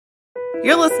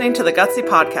You're listening to the Gutsy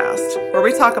Podcast, where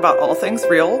we talk about all things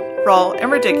real, raw,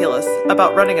 and ridiculous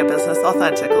about running a business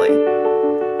authentically.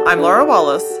 I'm Laura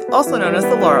Wallace, also known as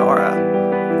the Laura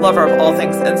Aura, lover of all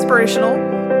things inspirational,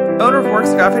 owner of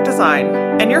Works Graphic Design,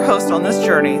 and your host on this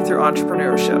journey through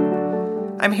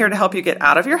entrepreneurship. I'm here to help you get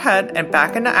out of your head and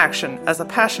back into action as a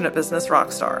passionate business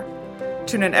rock star.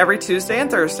 Tune in every Tuesday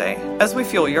and Thursday as we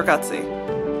fuel your Gutsy.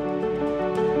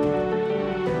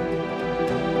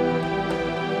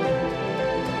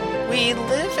 We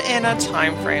live in a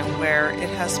time frame where it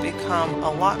has become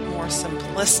a lot more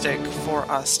simplistic for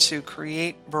us to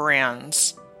create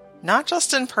brands, not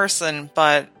just in person,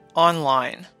 but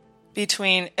online.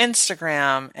 Between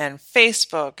Instagram and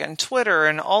Facebook and Twitter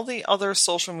and all the other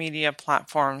social media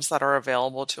platforms that are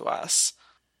available to us.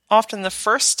 Often the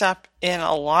first step in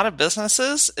a lot of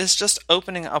businesses is just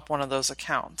opening up one of those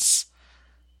accounts.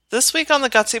 This week on the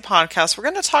Gutsy Podcast, we're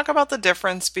going to talk about the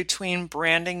difference between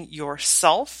branding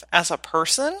yourself as a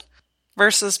person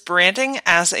versus branding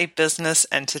as a business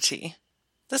entity.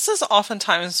 This is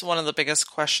oftentimes one of the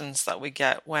biggest questions that we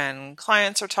get when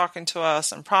clients are talking to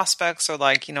us and prospects are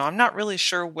like, I'm not really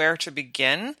sure where to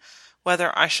begin,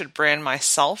 whether I should brand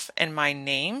myself and my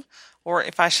name, or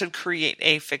if I should create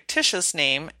a fictitious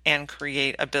name and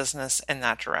create a business in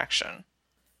that direction.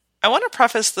 I want to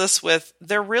preface this with,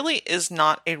 there really is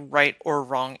not a right or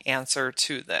wrong answer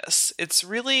to this. It's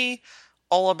really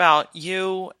all about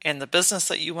you and the business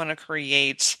that you want to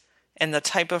create and the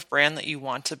type of brand that you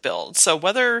want to build. So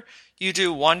whether you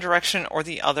do one direction or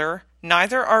the other,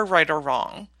 neither are right or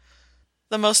wrong.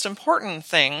 The most important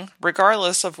thing,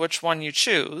 regardless of which one you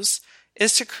choose,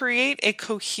 is to create a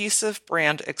cohesive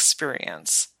brand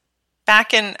experience.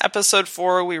 Back in episode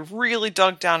 4, we really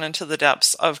dug down into the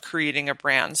depths of creating a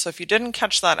brand. So if you didn't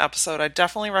catch that episode, I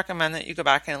definitely recommend that you go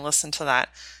back and listen to that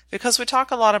because we talk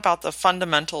a lot about the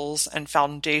fundamentals and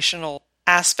foundational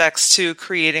aspects to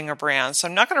creating a brand. So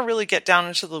I'm not going to really get down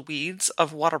into the weeds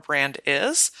of what a brand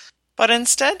is, but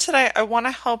instead today I want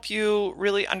to help you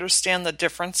really understand the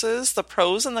differences, the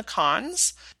pros and the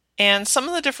cons, and some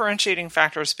of the differentiating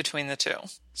factors between the two.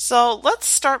 So let's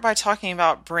start by talking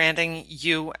about branding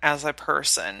you as a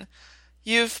person.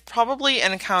 You've probably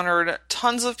encountered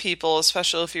tons of people,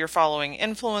 especially if you're following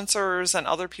influencers and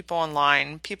other people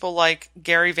online, people like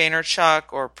Gary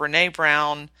Vaynerchuk or Brené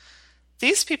Brown.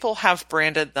 These people have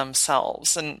branded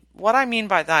themselves. And what I mean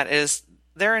by that is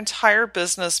their entire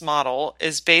business model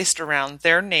is based around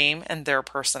their name and their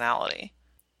personality.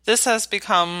 This has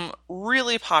become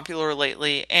really popular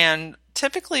lately, and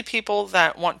typically people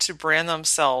that want to brand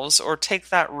themselves or take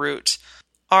that route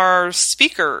are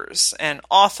speakers and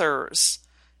authors,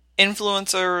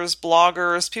 influencers,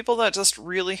 bloggers, people that just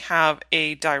really have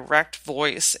a direct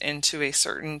voice into a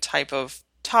certain type of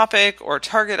topic or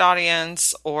target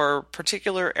audience or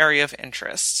particular area of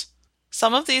interest.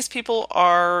 Some of these people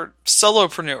are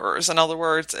solopreneurs. In other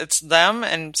words, it's them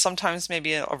and sometimes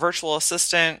maybe a virtual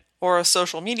assistant or a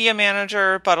social media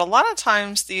manager, but a lot of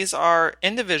times these are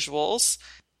individuals,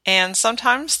 and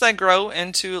sometimes they grow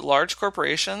into large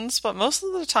corporations, but most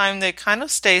of the time they kind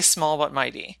of stay small but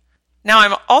mighty. Now,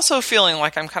 I'm also feeling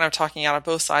like I'm kind of talking out of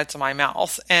both sides of my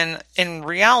mouth, and in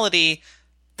reality,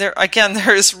 there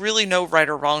is really no right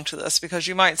or wrong to this, because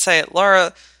you might say,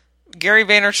 Laura, Gary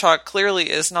Vaynerchuk clearly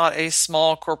is not a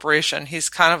small corporation. He's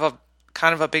kind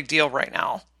of a big deal right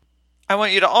now. I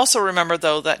want you to also remember,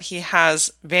 though, that he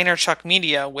has Vaynerchuk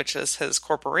Media, which is his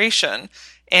corporation,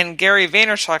 and Gary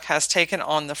Vaynerchuk has taken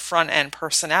on the front-end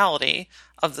personality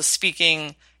of the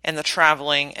speaking and the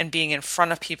traveling and being in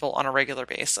front of people on a regular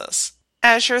basis.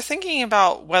 As you're thinking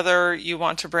about whether you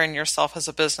want to brand yourself as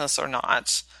a business or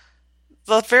not,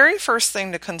 the very first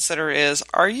thing to consider is,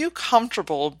 are you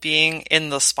comfortable being in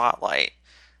the spotlight?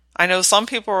 I know some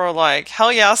people are like,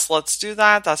 hell yes, let's do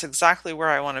that. That's exactly where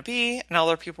I want to be. And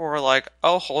other people were like,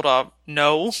 oh, hold up.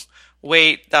 No,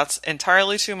 wait, that's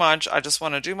entirely too much. I just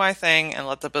want to do my thing and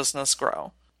let the business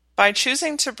grow. By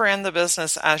choosing to brand the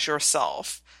business as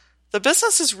yourself, the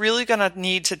business is really going to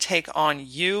need to take on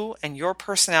you and your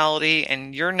personality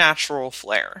and your natural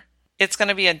flair. It's going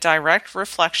to be a direct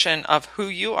reflection of who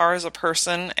you are as a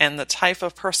person and the type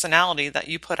of personality that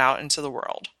you put out into the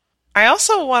world. I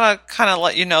also want to kind of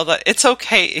let you know that it's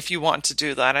okay if you want to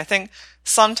do that. I think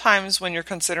sometimes when you're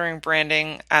considering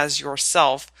branding as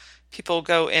yourself, people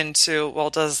go into, well,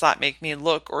 does that make me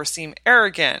look or seem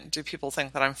arrogant? Do people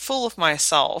think that I'm full of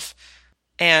myself?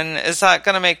 And is that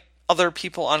going to make other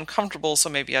people uncomfortable, so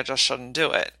maybe I just shouldn't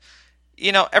do it?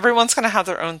 Everyone's going to have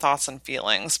their own thoughts and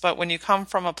feelings, but when you come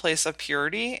from a place of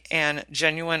purity and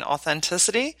genuine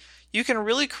authenticity, you can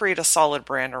really create a solid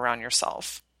brand around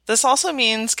yourself. This also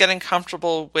means getting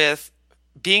comfortable with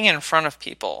being in front of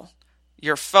people,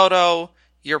 your photo,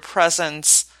 your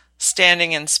presence,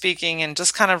 standing and speaking, and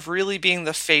just kind of really being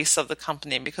the face of the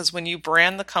company. Because when you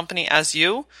brand the company as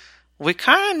you, we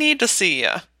kind of need to see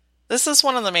you. This is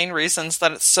one of the main reasons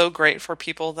that it's so great for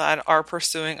people that are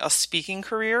pursuing a speaking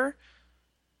career.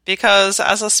 Because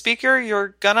as a speaker,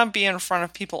 you're gonna be in front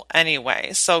of people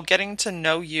anyway. So getting to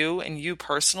know you and you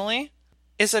personally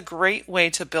is a great way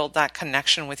to build that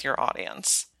connection with your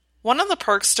audience. One of the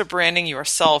perks to branding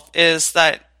yourself is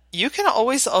that you can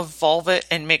always evolve it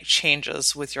and make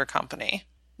changes with your company.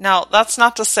 Now, that's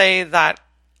not to say that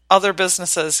other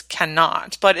businesses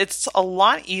cannot, but it's a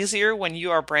lot easier when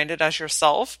you are branded as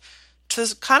yourself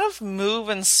to kind of move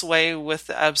and sway with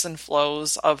the ebbs and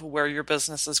flows of where your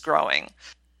business is growing.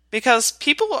 Because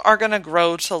people are going to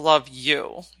grow to love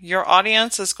you. Your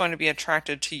audience is going to be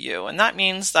attracted to you. And that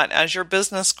means that as your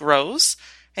business grows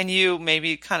and you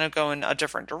maybe kind of go in a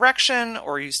different direction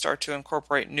or you start to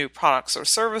incorporate new products or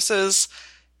services,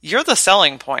 you're the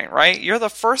selling point, right? You're the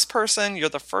first person, you're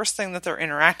the first thing that they're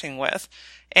interacting with.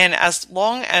 And as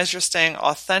long as you're staying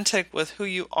authentic with who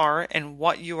you are and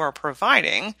what you are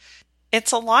providing,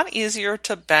 it's a lot easier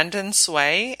to bend and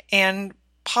sway and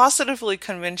positively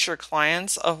convince your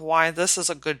clients of why this is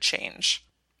a good change.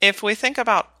 If we think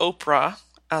about Oprah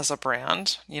as a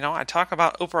brand, I talk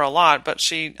about Oprah a lot, but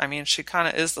she kind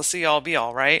of is the see-all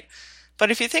be-all, right?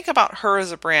 But if you think about her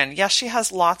as a brand, yes, she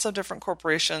has lots of different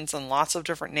corporations and lots of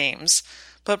different names,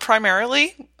 but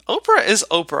primarily, Oprah is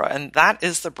Oprah, and that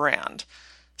is the brand.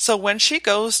 So when she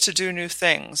goes to do new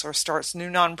things or starts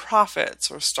new nonprofits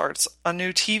or starts a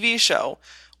new TV show,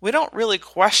 we don't really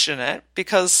question it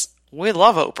because we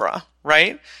love Oprah,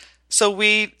 right? So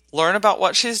we learn about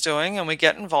what she's doing and we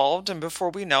get involved, and before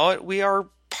we know it, we are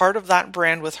part of that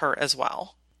brand with her as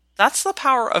well. That's the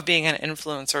power of being an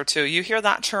influencer too. You hear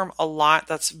that term a lot.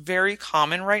 That's very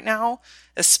common right now,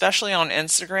 especially on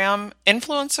Instagram.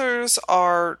 Influencers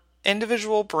are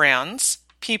individual brands,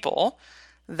 people,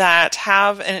 that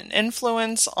have an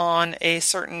influence on a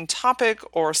certain topic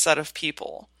or set of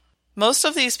people. Most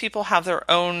of these people have their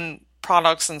own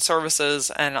products and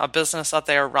services and a business that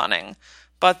they are running,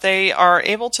 but they are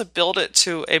able to build it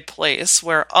to a place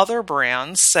where other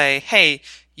brands say, hey,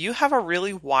 you have a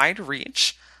really wide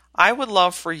reach. I would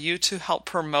love for you to help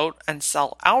promote and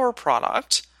sell our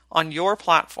product on your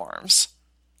platforms.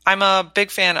 I'm a big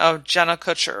fan of Jenna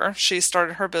Kutcher. She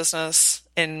started her business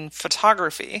in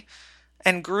photography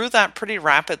and grew that pretty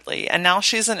rapidly. And now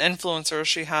she's an influencer.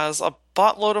 She has a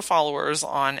buttload of followers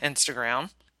on Instagram.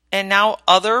 And now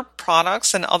other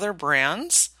products and other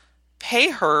brands pay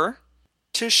her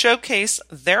to showcase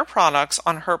their products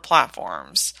on her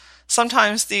platforms.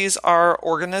 Sometimes these are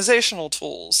organizational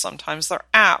tools. Sometimes they're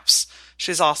apps.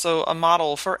 She's also a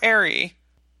model for Aerie.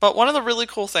 But one of the really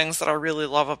cool things that I really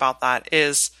love about that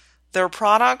is they're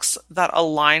products that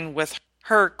align with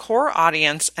her core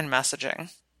audience and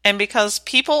messaging. And because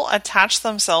people attach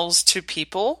themselves to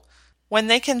people when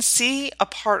they can see a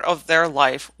part of their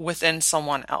life within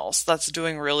someone else that's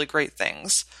doing really great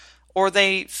things, or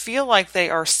they feel like they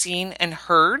are seen and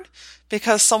heard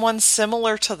because someone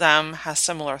similar to them has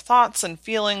similar thoughts and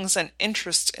feelings and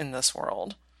interests in this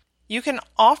world. You can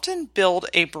often build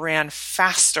a brand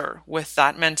faster with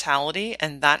that mentality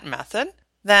and that method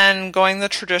than going the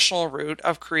traditional route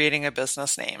of creating a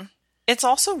business name. It's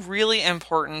also really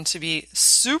important to be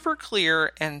super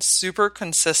clear and super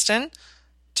consistent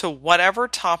to whatever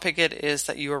topic it is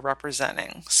that you are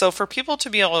representing. So for people to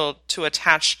be able to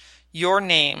attach your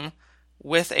name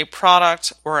with a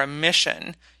product or a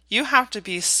mission, you have to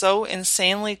be so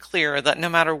insanely clear that no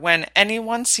matter when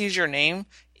anyone sees your name,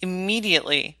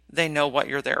 immediately they know what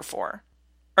you're there for.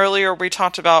 Earlier we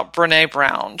talked about Brené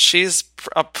Brown. She's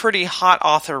a pretty hot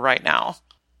author right now.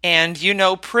 And you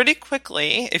know pretty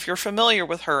quickly, if you're familiar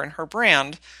with her and her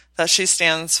brand, that she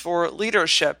stands for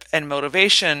leadership and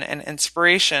motivation and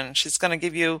inspiration. She's going to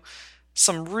give you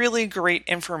some really great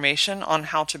information on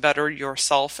how to better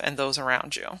yourself and those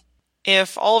around you.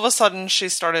 If all of a sudden she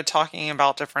started talking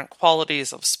about different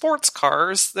qualities of sports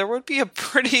cars, there would be a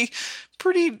pretty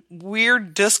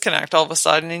weird disconnect all of a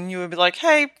sudden, and you would be like,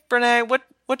 hey, Brené,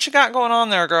 what you got going on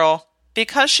there, girl?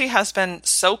 Because she has been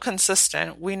so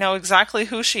consistent, we know exactly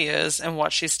who she is and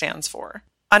what she stands for.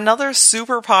 Another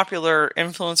super popular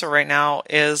influencer right now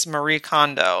is Marie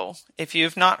Kondo. If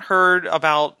you've not heard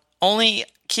about only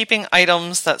keeping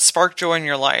items that spark joy in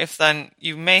your life, then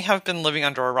you may have been living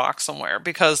under a rock somewhere,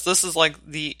 because this is like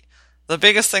the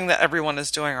biggest thing that everyone is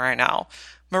doing right now.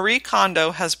 Marie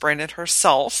Kondo has branded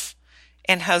herself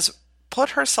and has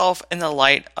put herself in the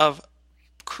light of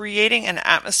creating an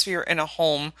atmosphere in a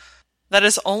home that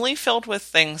is only filled with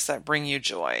things that bring you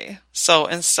joy. So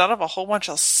instead of a whole bunch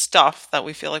of stuff that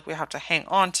we feel like we have to hang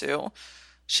on to,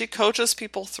 she coaches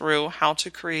people through how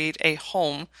to create a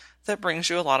home that brings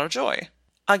you a lot of joy.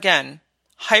 Again,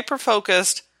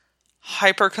 hyper-focused,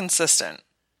 hyper-consistent.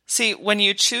 See, when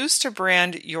you choose to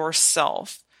brand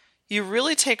yourself, you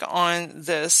really take on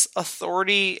this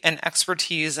authority and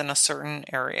expertise in a certain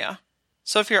area.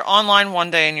 So if you're online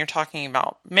one day and you're talking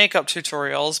about makeup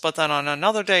tutorials, but then on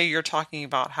another day you're talking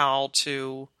about how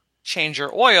to change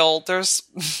your oil, there's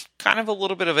kind of a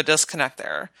little bit of a disconnect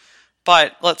there.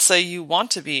 But let's say you want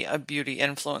to be a beauty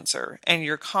influencer and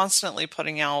you're constantly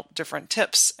putting out different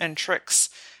tips and tricks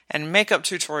and makeup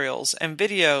tutorials and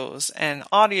videos and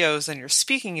audios, and you're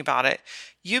speaking about it,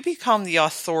 you become the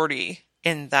authority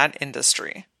in that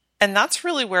industry. And that's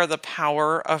really where the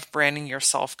power of branding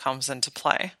yourself comes into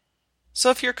play. So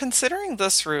if you're considering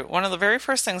this route, one of the very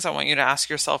first things I want you to ask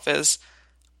yourself is,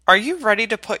 are you ready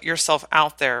to put yourself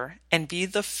out there and be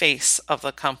the face of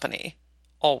the company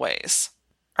always?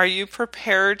 Are you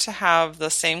prepared to have the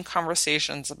same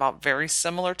conversations about very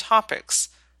similar topics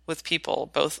with people,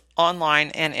 both online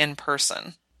and in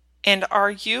person? And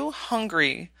are you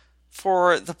hungry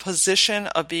for the position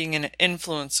of being an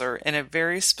influencer in a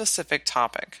very specific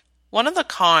topic? One of the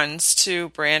cons to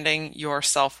branding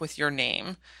yourself with your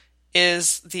name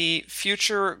is the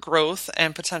future growth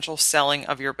and potential selling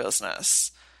of your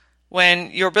business.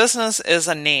 When your business is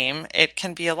a name, it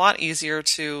can be a lot easier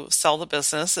to sell the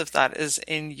business if that is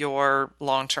in your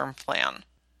long-term plan.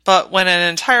 But when an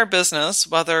entire business,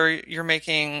 whether you're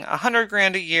making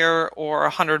 $100,000 a year or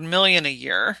 $100 million a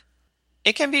year,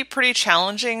 it can be pretty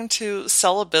challenging to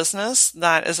sell a business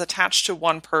that is attached to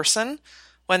one person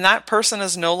when that person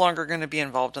is no longer going to be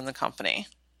involved in the company.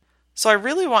 So I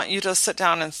really want you to sit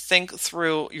down and think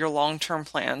through your long-term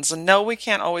plans. And no, we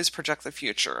can't always project the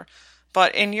future.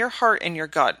 But in your heart and your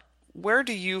gut, where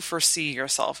do you foresee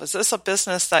yourself? Is this a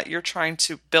business that you're trying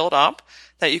to build up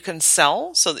that you can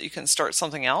sell so that you can start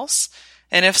something else?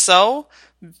 And if so,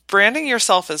 branding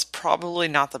yourself is probably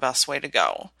not the best way to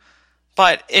go.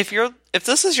 But if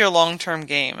this is your long-term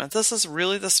game, if this is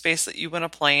really the space that you want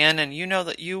to play in and you know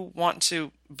that you want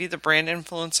to be the brand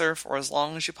influencer for as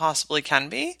long as you possibly can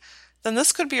be, then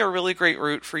this could be a really great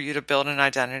route for you to build an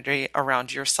identity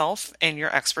around yourself and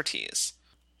your expertise.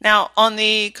 Now, on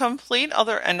the complete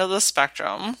other end of the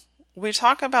spectrum, we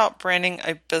talk about branding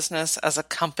a business as a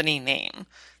company name.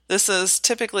 This is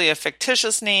typically a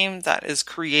fictitious name that is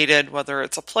created, whether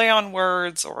it's a play on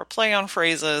words or a play on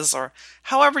phrases or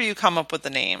however you come up with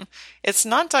the name. It's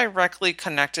not directly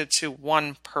connected to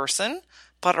one person,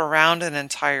 but around an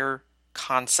entire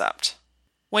concept.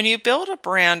 When you build a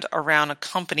brand around a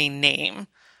company name,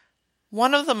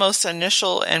 one of the most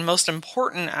initial and most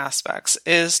important aspects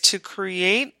is to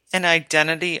create an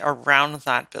identity around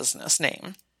that business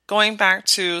name. Going back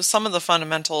to some of the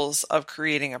fundamentals of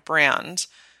creating a brand,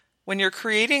 when you're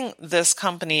creating this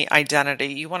company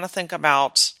identity, you want to think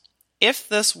about, if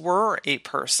this were a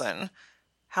person,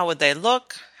 how would they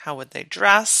look? How would they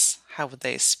dress? How would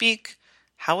they speak?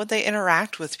 How would they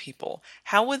interact with people?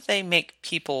 How would they make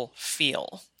people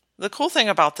feel? The cool thing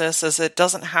about this is it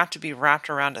doesn't have to be wrapped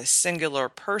around a singular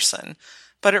person,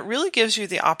 but it really gives you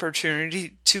the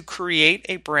opportunity to create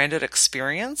a branded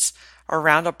experience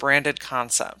around a branded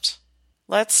concept.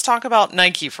 Let's talk about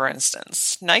Nike, for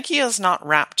instance. Nike is not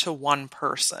wrapped to one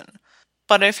person.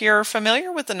 But if you're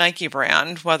familiar with the Nike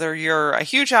brand, whether you're a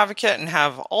huge advocate and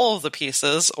have all of the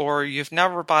pieces or you've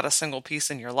never bought a single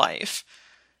piece in your life,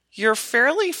 you're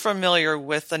fairly familiar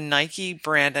with the Nike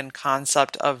brand and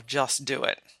concept of just do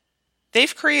it.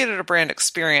 They've created a brand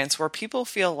experience where people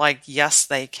feel like, yes,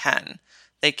 they can.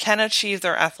 They can achieve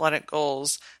their athletic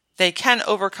goals. They can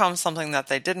overcome something that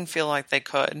they didn't feel like they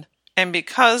could. And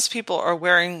because people are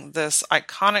wearing this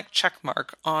iconic check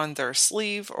mark on their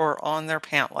sleeve or on their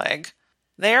pant leg,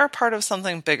 they are part of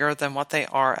something bigger than what they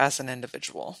are as an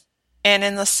individual. And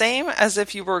in the same as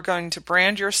if you were going to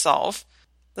brand yourself,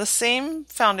 the same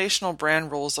foundational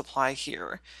brand rules apply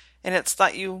here. And it's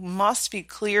that you must be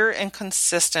clear and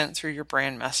consistent through your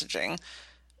brand messaging.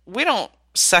 We don't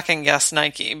second guess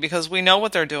Nike because we know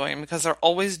what they're doing, because they're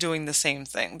always doing the same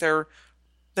thing. They're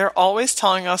always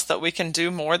telling us that we can do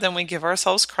more than we give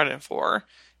ourselves credit for,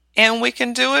 and we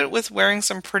can do it with wearing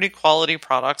some pretty quality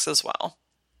products as well.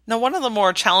 Now, one of the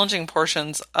more challenging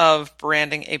portions of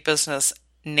branding a business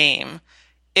name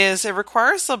is it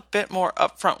requires a bit more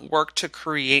upfront work to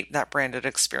create that branded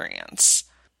experience.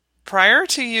 Prior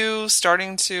to you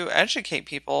starting to educate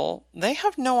people, they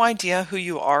have no idea who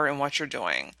you are and what you're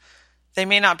doing. They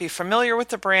may not be familiar with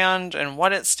the brand and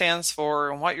what it stands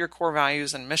for and what your core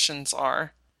values and missions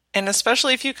are. And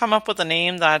especially if you come up with a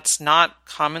name that's not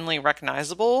commonly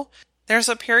recognizable, there's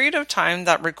a period of time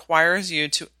that requires you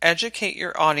to educate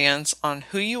your audience on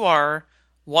who you are,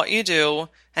 what you do,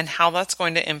 and how that's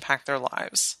going to impact their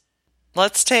lives.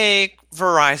 Let's take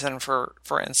Verizon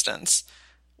for instance.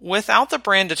 Without the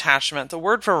brand attachment, the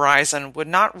word Verizon would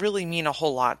not really mean a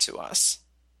whole lot to us.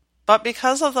 But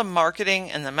because of the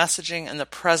marketing and the messaging and the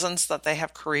presence that they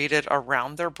have created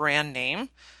around their brand name,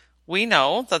 we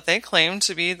know that they claim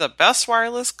to be the best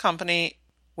wireless company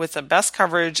with the best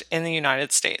coverage in the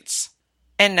United States.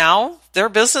 And now their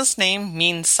business name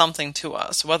means something to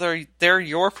us. Whether they're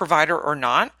your provider or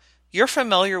not, you're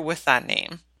familiar with that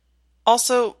name.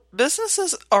 Also,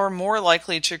 businesses are more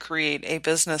likely to create a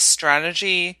business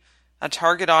strategy, a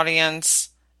target audience,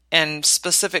 and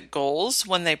specific goals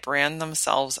when they brand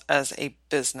themselves as a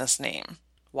business name.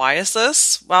 Why is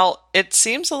this? Well, it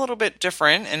seems a little bit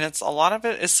different, and a lot of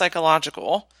it is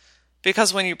psychological,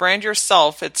 because when you brand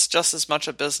yourself, it's just as much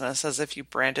a business as if you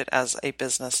brand it as a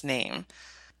business name.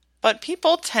 But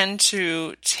people tend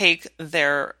to take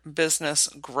their business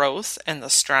growth and the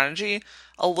strategy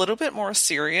a little bit more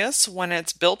serious when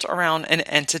it's built around an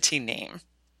entity name.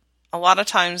 A lot of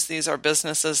times these are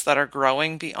businesses that are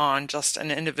growing beyond just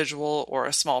an individual or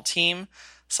a small team.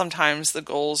 Sometimes the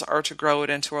goals are to grow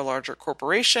it into a larger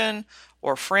corporation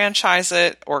or franchise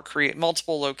it or create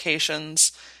multiple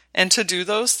locations. And to do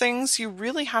those things, you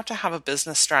really have to have a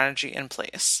business strategy in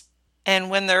place.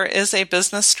 And when there is a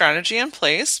business strategy in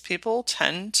place, people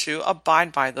tend to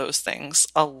abide by those things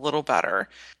a little better.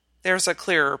 There's a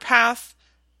clearer path.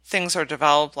 Things are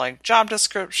developed like job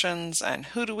descriptions and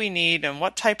who do we need and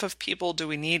what type of people do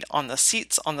we need on the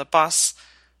seats on the bus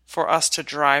for us to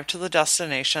drive to the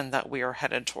destination that we are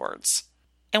headed towards.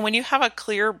 And when you have a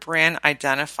clear brand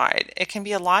identified, it can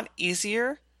be a lot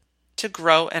easier to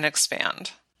grow and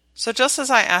expand. So just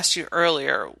as I asked you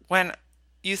earlier, when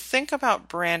you think about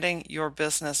branding your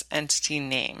business entity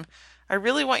name, I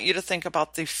really want you to think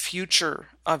about the future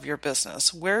of your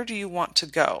business. Where do you want to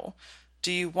go?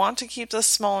 Do you want to keep this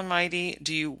small and mighty?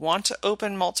 Do you want to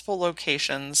open multiple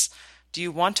locations? Do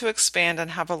you want to expand and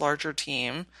have a larger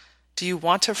team? Do you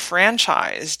want to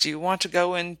franchise? Do you want to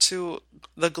go into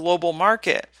the global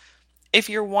market?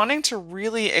 If you're wanting to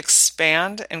really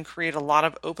expand and create a lot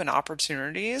of open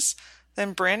opportunities,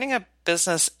 then branding a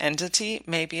business entity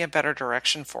may be a better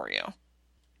direction for you.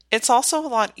 It's also a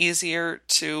lot easier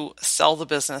to sell the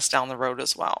business down the road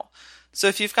as well. So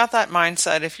if you've got that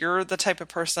mindset, if you're the type of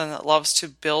person that loves to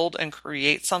build and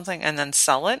create something and then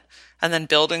sell it, and then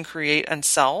build and create and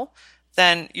sell,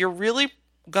 then you're really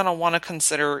going to want to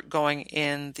consider going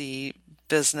in the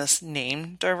business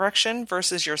name direction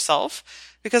versus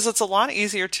yourself, because it's a lot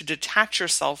easier to detach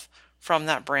yourself from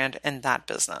that brand and that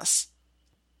business.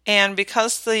 And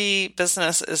because the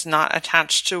business is not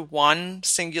attached to one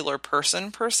singular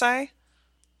person per se,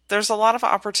 there's a lot of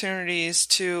opportunities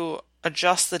to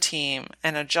adjust the team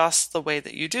and adjust the way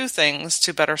that you do things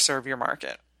to better serve your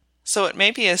market. So it may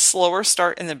be a slower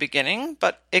start in the beginning,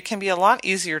 but it can be a lot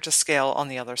easier to scale on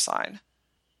the other side.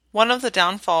 One of the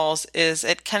downfalls is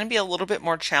it can be a little bit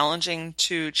more challenging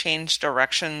to change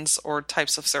directions or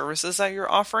types of services that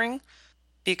you're offering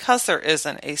because there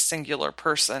isn't a singular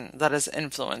person that is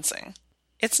influencing.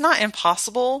 It's not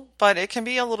impossible, but it can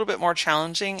be a little bit more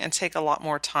challenging and take a lot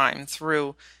more time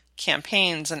through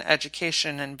campaigns and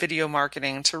education and video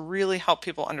marketing to really help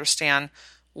people understand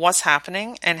what's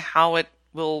happening and how it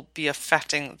will be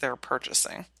affecting their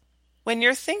purchasing. When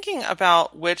you're thinking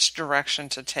about which direction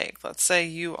to take, let's say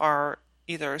you are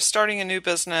either starting a new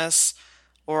business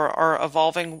or are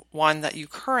evolving one that you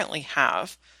currently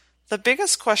have, the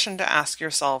biggest question to ask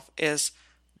yourself is,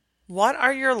 what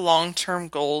are your long-term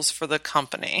goals for the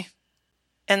company?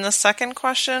 And the second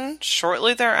question,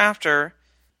 shortly thereafter,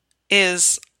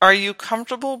 is, are you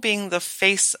comfortable being the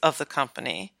face of the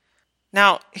company?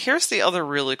 Now, here's the other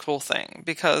really cool thing,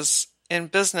 because in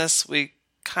business, we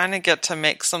kind of get to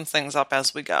make some things up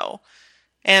as we go.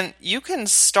 And you can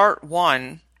start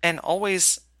one and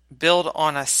always build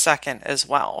on a second as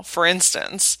well. For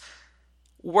instance,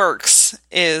 Works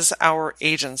is our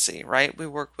agency, right? We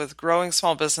work with growing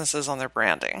small businesses on their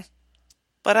branding.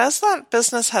 But as that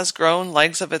business has grown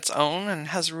legs of its own and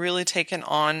has really taken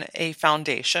on a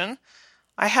foundation,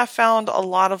 I have found a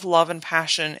lot of love and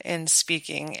passion in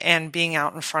speaking and being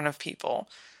out in front of people.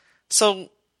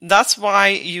 So that's why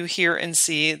you hear and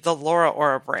see the Laura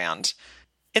Aura brand.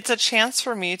 It's a chance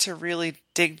for me to really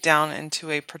dig down into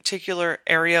a particular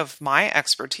area of my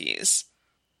expertise.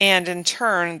 And in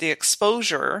turn, the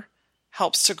exposure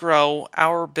helps to grow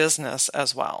our business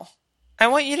as well. I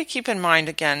want you to keep in mind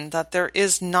again that there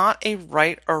is not a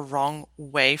right or wrong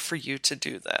way for you to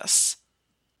do this.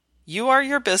 You are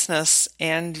your business,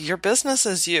 and your business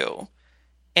is you.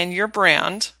 And your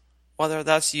brand, whether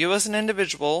that's you as an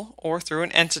individual or through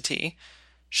an entity,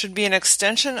 should be an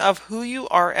extension of who you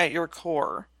are at your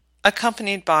core,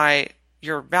 accompanied by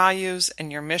your values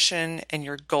and your mission and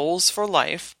your goals for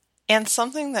life, and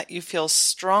something that you feel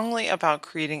strongly about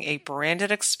creating a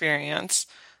branded experience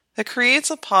that creates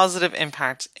a positive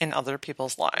impact in other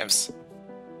people's lives.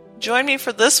 Join me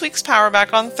for this week's Power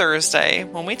Back on Thursday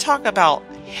when we talk about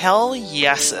hell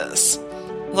yeses.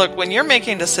 Look, when you're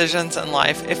making decisions in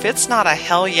life, if it's not a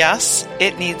hell yes,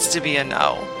 it needs to be a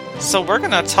no. So we're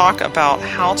going to talk about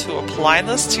how to apply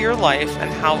this to your life and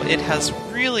how it has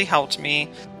really helped me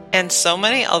and so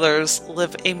many others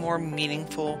live a more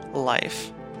meaningful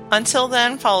life. Until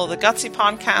then, follow the Gutsy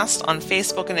Podcast on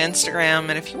Facebook and Instagram.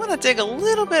 And if you want to dig a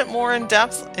little bit more in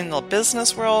depth in the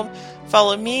business world,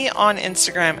 follow me on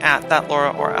Instagram at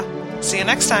ThatLauraOra. See you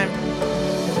next time.